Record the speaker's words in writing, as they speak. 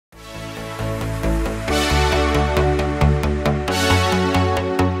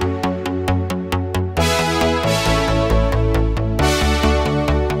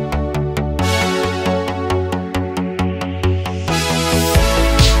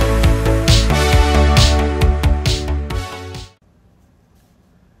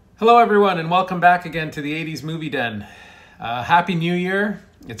Hello everyone and welcome back again to the 80s Movie Den. Happy New Year.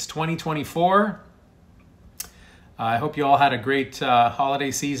 It's 2024. I hope you all had a great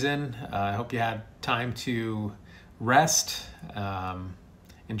holiday season. I hope you had time to rest,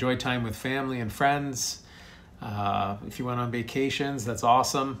 enjoy time with family and friends. If you went on vacations, that's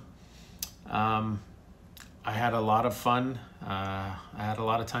awesome. I had a lot of fun. I had a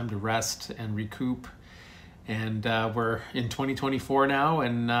lot of time to rest and recoup. And we're in 2024 now,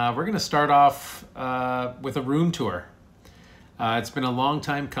 and we're going to start off with a room tour. It's been a long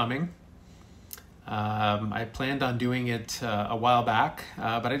time coming. I planned on doing it a while back,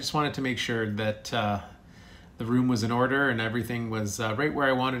 but I just wanted to make sure that the room was in order and everything was right where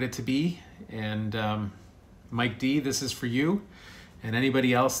I wanted it to be. And Mike D, this is for you. And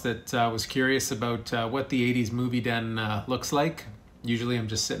anybody else that was curious about what the 80s Movie Den looks like. Usually I'm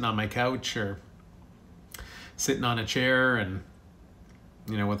just sitting on my couch or sitting on a chair and,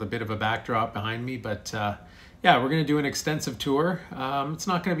 you know, with a bit of a backdrop behind me. But yeah, we're going to do an extensive tour. It's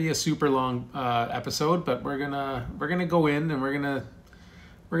not going to be a super long episode, but we're gonna go in and we're gonna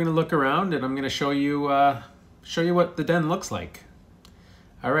look around, and I'm going to show you what the den looks like.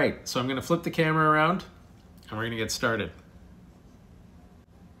 All right, so I'm going to flip the camera around and we're going to get started.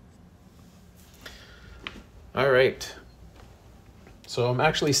 All right. So I'm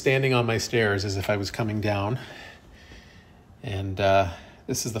actually standing on my stairs as if I was coming down. And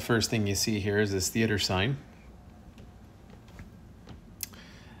this is the first thing you see here is this theater sign.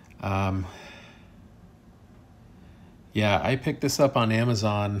 Yeah, I picked this up on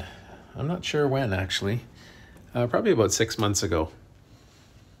Amazon. I'm not sure when actually. Probably about 6 months ago.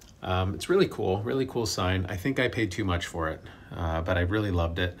 It's really cool sign. I think I paid too much for it, but I really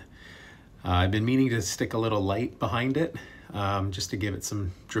loved it. I've been meaning to stick a little light behind it. Just to give it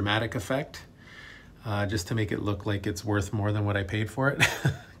some dramatic effect, just to make it look like it's worth more than what I paid for it,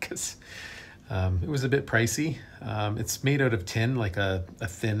 because it was a bit pricey. It's made out of tin, like a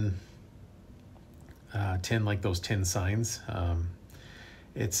thin tin, like those tin signs.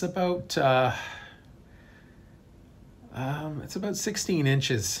 It's about 16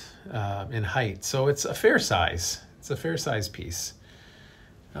 inches in height, so it's a fair size. It's a fair size piece.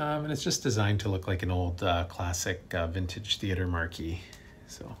 And it's just designed to look like an old classic vintage theater marquee.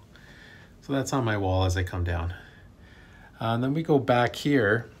 So that's on my wall as I come down. And then we go back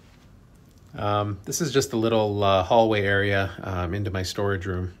here. This is just a little hallway area into my storage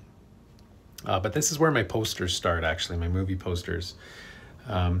room. But this is where my posters start, actually, my movie posters.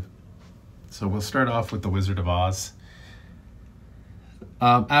 So we'll start off with The Wizard of Oz.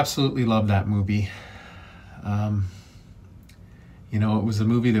 Absolutely love that movie. You know, it was a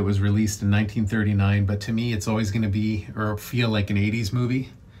movie that was released in 1939, but to me, it's always going to be or feel like an 80s movie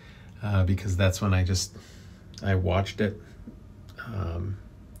because that's when I watched it.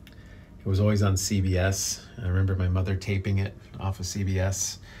 It was always on CBS. I remember my mother taping it off of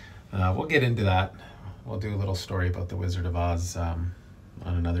CBS. We'll get into that. We'll do a little story about The Wizard of Oz on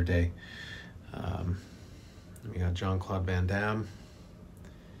another day. We got Jean-Claude Van Damme.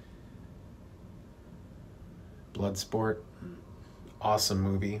 Bloodsport. Awesome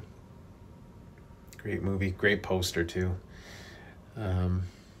movie. Great poster too. The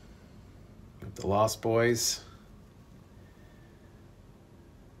Lost Boys.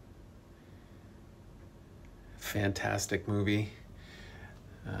 Fantastic movie.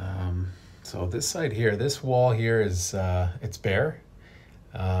 So this side here, this wall here is it's bare,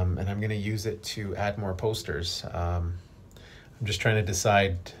 and I'm going to use it to add more posters. I'm just trying to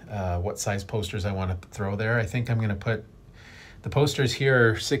decide what size posters I want to throw there. I think I'm going to put the posters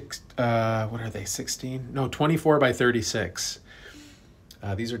here are what are they, 16? No, 24 by 36.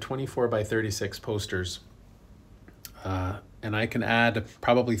 These are 24 by 36 posters. And I can add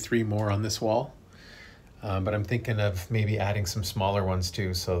probably 3 more on this wall. But I'm thinking of maybe adding some smaller ones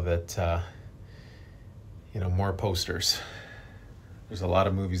too, so that, you know, more posters. There's a lot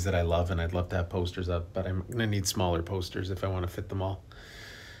of movies that I love and I'd love to have posters up, but I'm gonna need smaller posters if I want to fit them all.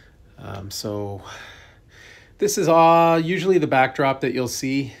 So this is usually the backdrop that you'll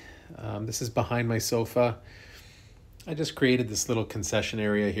see. This is behind my sofa. I just created this little concession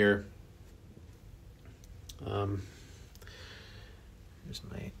area here. Here's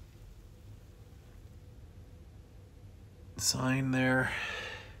my sign there.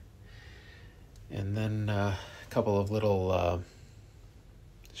 And then a couple of little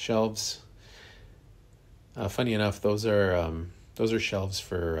shelves. Funny enough, those are shelves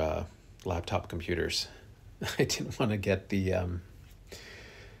for laptop computers. I didn't want to get the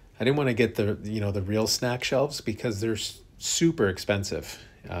the real snack shelves because they're super expensive,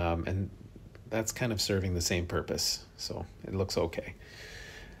 and that's kind of serving the same purpose, so it looks okay.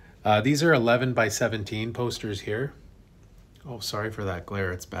 These are 11 by 17 posters here. Oh, sorry for that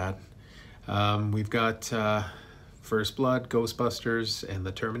glare, it's bad. We've got First Blood, Ghostbusters, and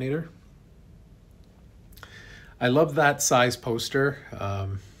the Terminator. I love that size poster.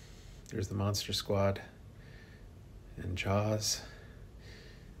 There's the Monster Squad and Jaws.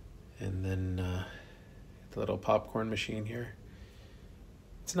 And then the little popcorn machine here.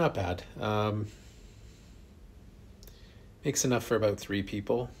 It's not bad. Makes enough for about 3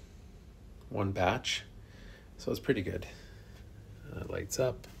 people, one batch. So it's pretty good. Lights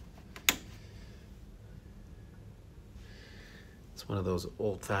up. It's one of those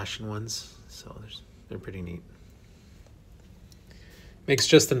old-fashioned ones, so they're pretty neat. Makes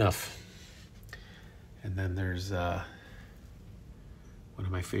just enough. And then there's one of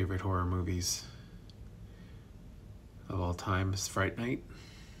my favorite horror movies of all time is Fright Night.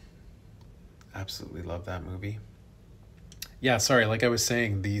 Absolutely love that movie. Yeah, sorry, like I was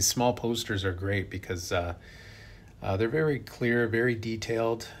saying, these small posters are great because they're very clear, very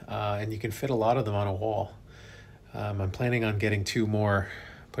detailed, and you can fit a lot of them on a wall. I'm planning on getting 2 more,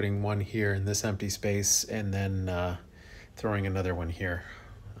 putting one here in this empty space, and then throwing another one here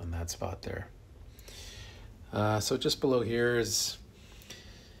on that spot there. So just below here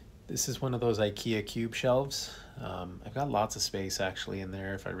this is one of those IKEA cube shelves. I've got lots of space actually in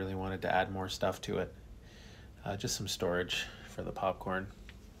there if I really wanted to add more stuff to it. Just some storage for the popcorn.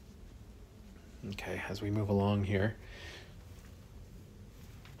 Okay, as we move along here.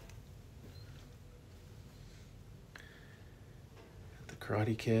 The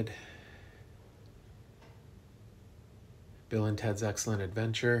Karate Kid. Bill and Ted's Excellent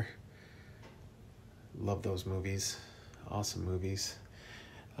Adventure. Love those movies. Awesome movies.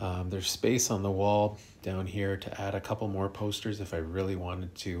 There's space on the wall down here to add a couple more posters if I really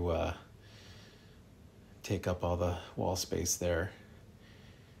wanted to take up all the wall space there.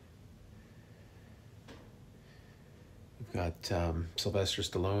 We've got Sylvester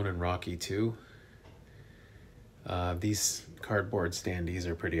Stallone and Rocky 2. These cardboard standees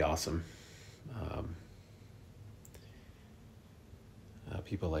are pretty awesome.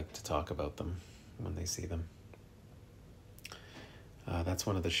 People like to talk about them when they see them. That's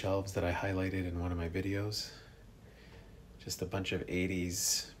one of the shelves that I highlighted in one of my videos. Just a bunch of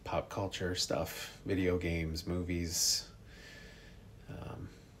 80s pop culture stuff, video games, movies.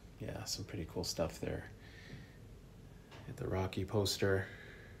 Yeah, some pretty cool stuff there. The Rocky poster.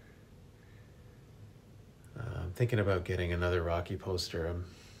 I'm thinking about getting another Rocky poster. I'm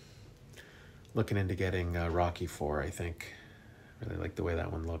looking into getting Rocky 4, I think. Really like the way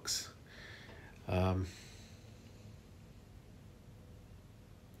that one looks. Yeah.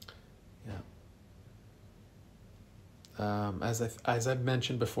 As I've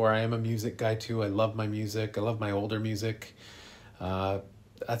mentioned before, I am a music guy too. I love my music. I love my older music.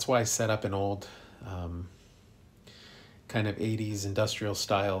 That's why I set up an old kind of 80s industrial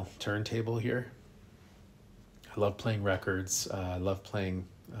style turntable here. I love playing records. I love playing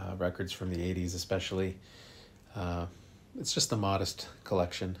records from the 80s especially. It's just a modest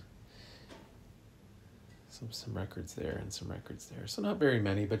collection. Some records there and some records there. So not very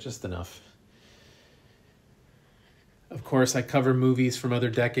many, but just enough. Of course, I cover movies from other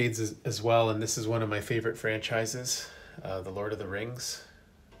decades as well, and this is one of my favorite franchises, The Lord of the Rings.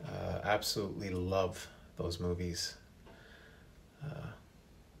 Absolutely love those movies.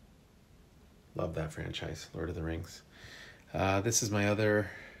 Love that franchise, Lord of the Rings. This is my other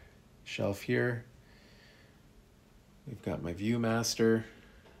shelf here. We've got my Viewmaster.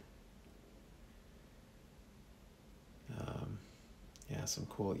 Yeah, some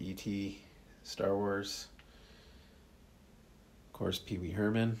cool E.T., Star Wars. Of course, Pee Wee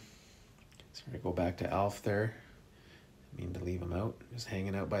Herman. Sorry to go back to Alf there. I mean to leave him out, just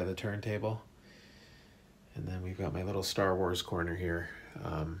hanging out by the turntable. And then we've got my little Star Wars corner here.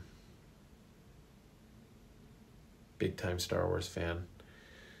 Big time Star Wars fan.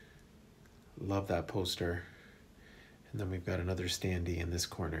 Love that poster. And then we've got another standee in this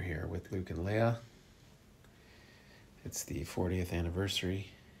corner here with Luke and Leia. It's the 40th anniversary.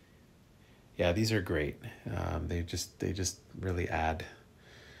 Yeah, these are great. They just really add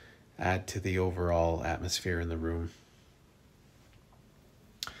to the overall atmosphere in the room.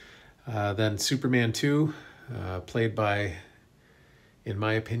 Then Superman 2, played by, in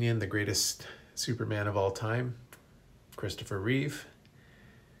my opinion, the greatest Superman of all time, Christopher Reeve.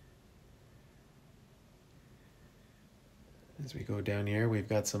 As we go down here, we've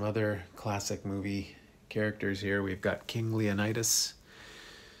got some other classic movie characters here. We've got King Leonidas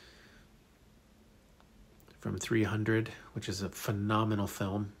from 300, which is a phenomenal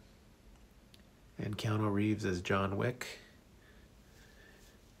film. And Keanu Reeves as John Wick.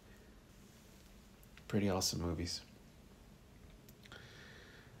 Pretty awesome movies.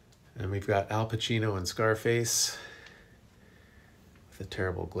 And we've got Al Pacino and Scarface. With a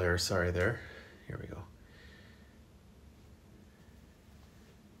terrible glare, sorry there. Here we go.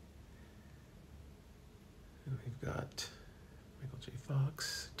 And we've got Michael J.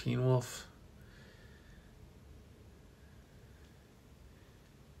 Fox, Teen Wolf.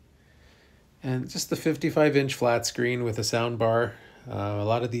 And just the 55-inch flat screen with a sound bar. A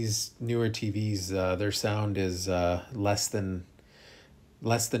lot of these newer TVs, their sound is less than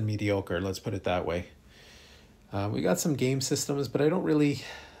mediocre, let's put it that way. We got some game systems, but I don't really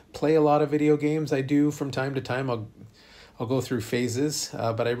play a lot of video games. I do from time to time. I'll go through phases,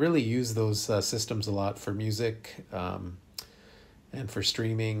 but I really use those systems a lot for music, and for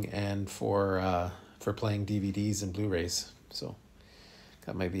streaming, and for playing DVDs and Blu-rays. So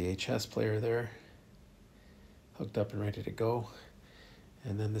got my VHS player there, hooked up and ready to go.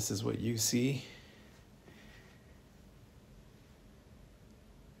 And then this is what you see.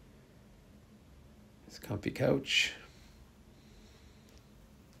 It's a comfy couch.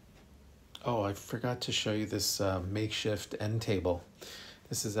 Oh, I forgot to show you this makeshift end table.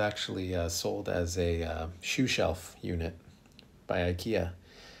 This is actually sold as a shoe shelf unit by IKEA.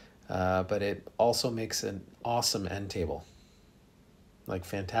 But it also makes an awesome end table. Like,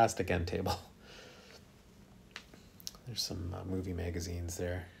 fantastic end table. There's some movie magazines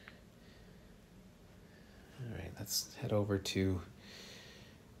there. All right, let's head over to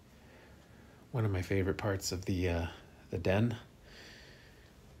one of my favorite parts of the den.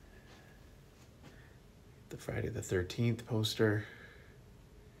 The Friday the 13th poster.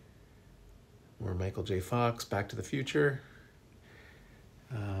 More Michael J. Fox, Back to the Future.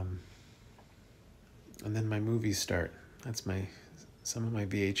 And then my movies start. That's some of my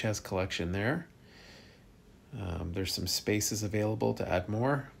VHS collection there. There's some spaces available to add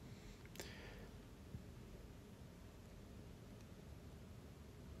more.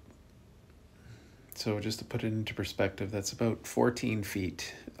 So just to put it into perspective, that's about 14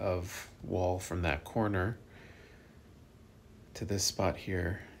 feet of wall from that corner to this spot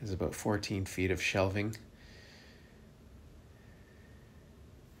here is about 14 feet of shelving.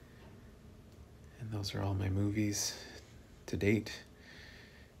 And those are all my movies to date.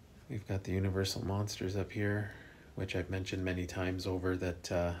 We've got the Universal Monsters up here, which I've mentioned many times over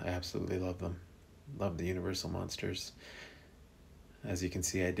that I absolutely love them. Love the Universal Monsters. As you can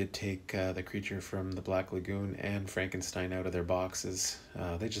see, I did take the creature from the Black Lagoon and Frankenstein out of their boxes.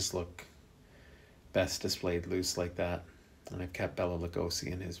 They just look best displayed loose like that. And I've kept Bela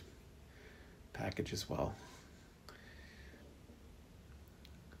Lugosi in his package as well.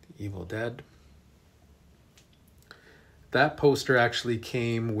 The Evil Dead. That poster actually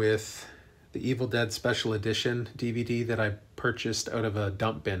came with the Evil Dead Special Edition DVD that I purchased out of a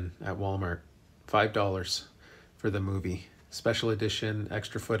dump bin at Walmart. $5 for the movie. Special edition,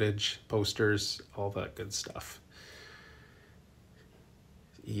 extra footage, posters, all that good stuff.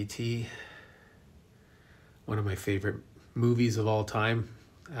 E.T., one of my favorite movies of all time.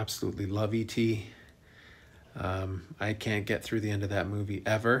 Absolutely love E.T. I can't get through the end of that movie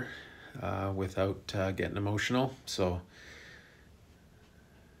ever without getting emotional. So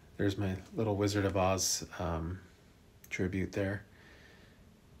there's my little Wizard of Oz tribute there.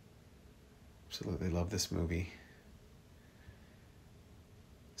 Absolutely love this movie.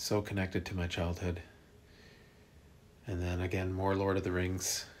 So connected to my childhood. And then again, more Lord of the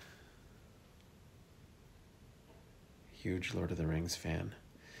Rings. Huge Lord of the Rings fan.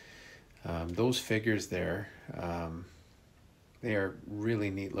 Those figures there, they are really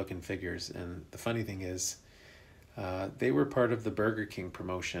neat looking figures. And the funny thing is, they were part of the Burger King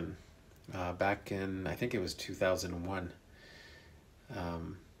promotion back in, I think it was 2001.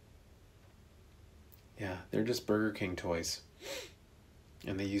 Yeah, they're just Burger King toys.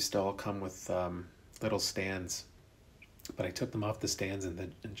 And they used to all come with little stands. But I took them off the stands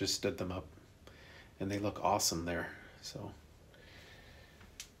and just stood them up. And they look awesome there. So,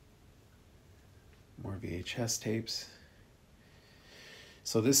 more VHS tapes.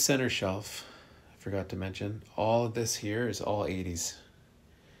 So this center shelf, I forgot to mention, all of this here is all 80s.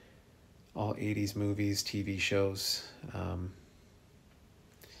 All 80s movies, TV shows. And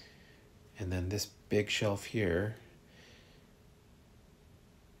then this big shelf here.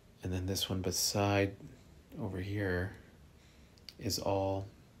 And then this one beside over here is all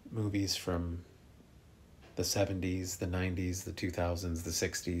movies from the 70s, the 90s, the 2000s, the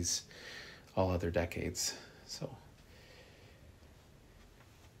 60s, all other decades. So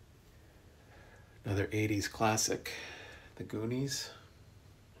another 80s classic, The Goonies.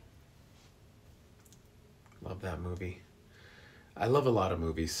 Love that movie. I love a lot of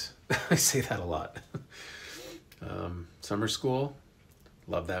movies. I say that a lot. Summer School,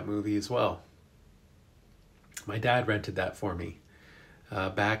 love that movie as well. My dad rented that for me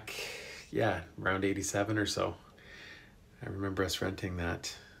back, yeah, around 87 or so. I remember us renting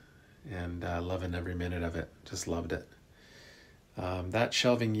that and loving every minute of it. Just loved it. That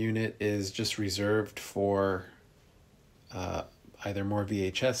shelving unit is just reserved for either more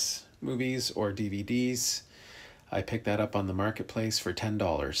VHS movies or DVDs. I picked that up on the marketplace for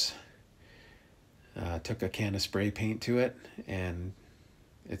 $10. Took a can of spray paint to it, and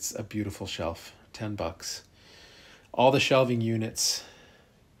it's a beautiful shelf. $10. All the shelving units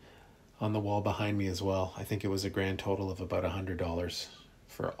on the wall behind me as well. I think it was a grand total of about $100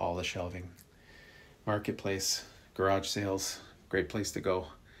 for all the shelving. Marketplace, garage sales, great place to go.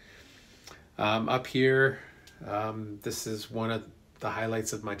 Up here, this is one of the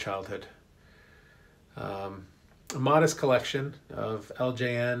highlights of my childhood. A modest collection of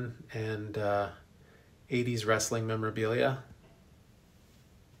LJN and 80s wrestling memorabilia.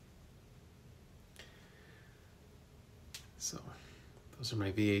 So those are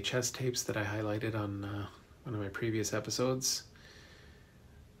my VHS tapes that I highlighted on one of my previous episodes.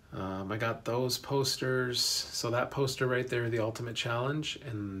 I got those posters. So that poster right there, the Ultimate Challenge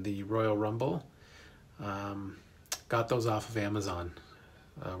and the Royal Rumble, got those off of Amazon.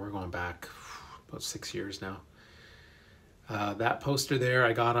 We're going back about 6 years now. That poster there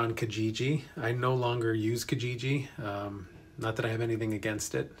I got on Kijiji. I no longer use Kijiji. Not that I have anything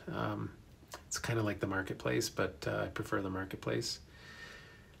against it. It's kind of like the marketplace, but I prefer the marketplace.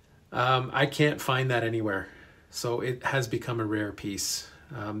 I can't find that anywhere, so it has become a rare piece.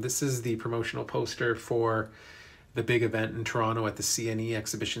 This is the promotional poster for the big event in Toronto at the CNE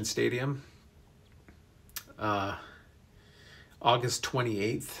Exhibition Stadium. August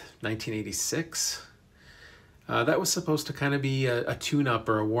 28th, 1986. That was supposed to kind of be a tune-up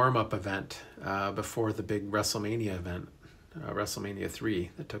or a warm-up event before the big WrestleMania event, WrestleMania 3,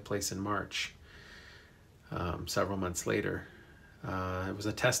 that took place in March, several months later. It was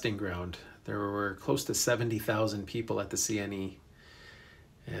a testing ground. There were close to 70,000 people at the CNE,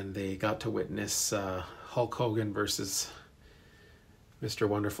 and they got to witness Hulk Hogan versus Mr.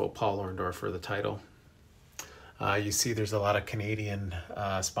 Wonderful Paul Orndorff for the title. You see there's a lot of Canadian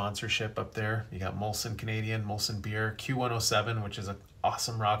sponsorship up there. You got Molson Canadian, Molson Beer, Q107, which is an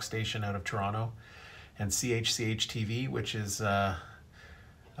awesome rock station out of Toronto, and CHCH TV, which is a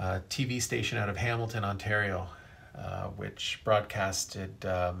TV station out of Hamilton, Ontario, which broadcasted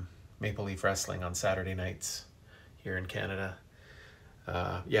Maple Leaf Wrestling on Saturday nights here in Canada.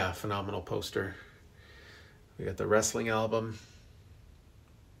 Yeah, phenomenal poster. We got the wrestling album.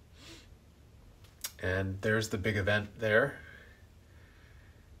 And there's the big event there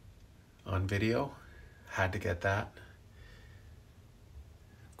on video. Had to get that.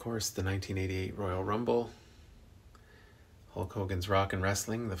 Of course, the 1988 Royal Rumble. Hulk Hogan's Rock and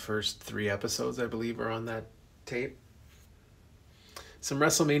Wrestling. The first 3 episodes, I believe, are on that tape. Some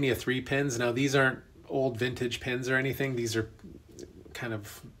WrestleMania 3 pins. Now, these aren't old vintage pins or anything. These are kind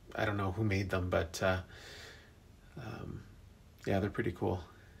of, I don't know who made them, but yeah, they're pretty cool.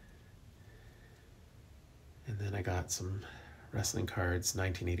 And then I got some wrestling cards,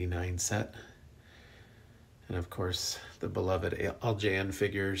 1989 set. And of course, the beloved LJN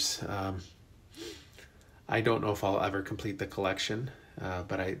figures. I don't know if I'll ever complete the collection,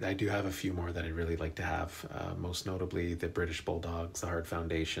 but I do have a few more that I'd really like to have. Most notably, the British Bulldogs, the Hart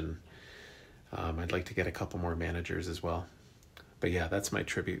Foundation. I'd like to get a couple more managers as well. But yeah, that's my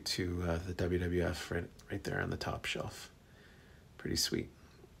tribute to the WWF right there on the top shelf. Pretty sweet.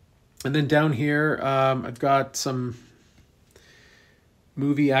 And then down here, I've got some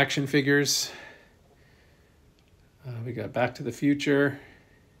movie action figures. We got Back to the Future.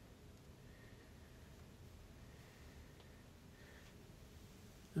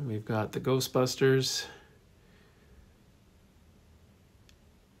 And we've got the Ghostbusters.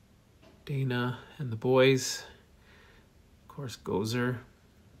 Dana and the boys. Of course, Gozer.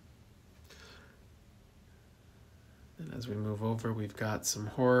 And as we move over, we've got some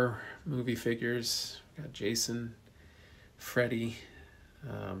horror movie figures. We've got Jason, Freddy.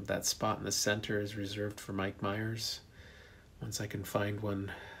 That spot in the center is reserved for Mike Myers, once I can find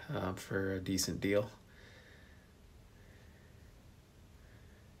one for a decent deal.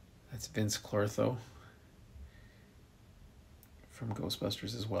 That's Vince Clortho from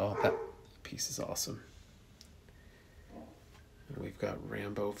Ghostbusters as well. That piece is awesome. And we've got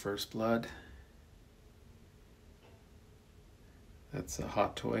Rambo First Blood. That's a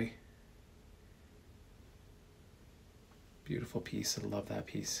Hot Toy. Beautiful piece. I love that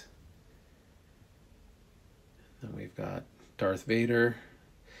piece. Then we've got Darth Vader.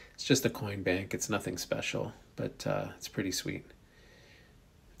 It's just a coin bank. It's nothing special, but it's pretty sweet.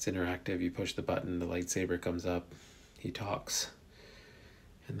 It's interactive. You push the button, the lightsaber comes up, he talks.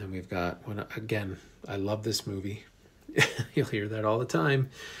 And then we've got, again, I love this movie. You'll hear that all the time.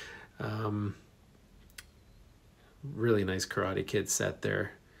 Really nice Karate Kid set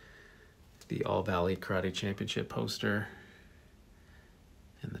there. The All Valley Karate Championship poster.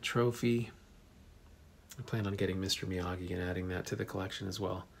 And the trophy. I plan on getting Mr. Miyagi and adding that to the collection as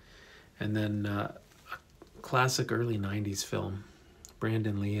well. And then a classic early 90s film,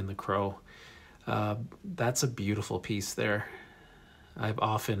 Brandon Lee and the Crow. That's a beautiful piece there. I've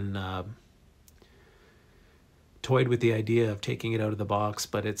often toyed with the idea of taking it out of the box,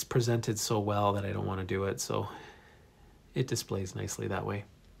 but it's presented so well that I don't want to do it, so it displays nicely that way.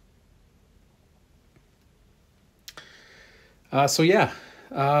 So yeah,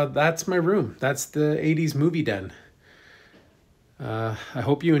 that's my room. That's the 80s movie den. I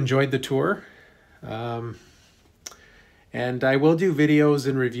hope you enjoyed the tour. And I will do videos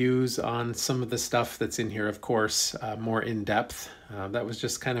and reviews on some of the stuff that's in here, of course, more in depth. That was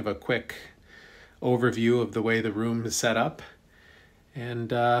just kind of a quick overview of the way the room is set up.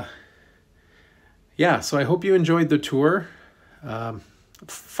 And yeah, so I hope you enjoyed the tour.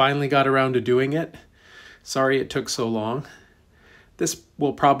 Finally got around to doing it. Sorry it took so long. This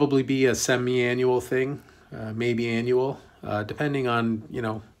will probably be a semi-annual thing, maybe annual, depending on, you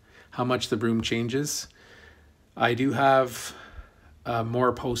know, how much the room changes. I do have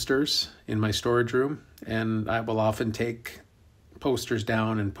more posters in my storage room, and I will often take posters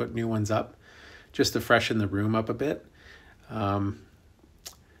down and put new ones up just to freshen the room up a bit.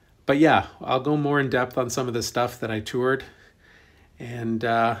 But yeah, I'll go more in depth on some of the stuff that I toured. And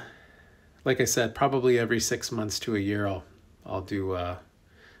like I said, probably every 6 months to a year, I'll do a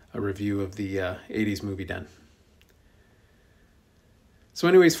review of the 80s movie den. So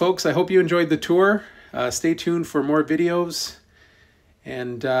anyways, folks, I hope you enjoyed the tour. Stay tuned for more videos.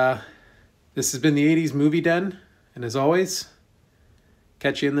 And this has been the 80s movie den. And as always,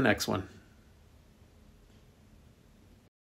 catch you in the next one.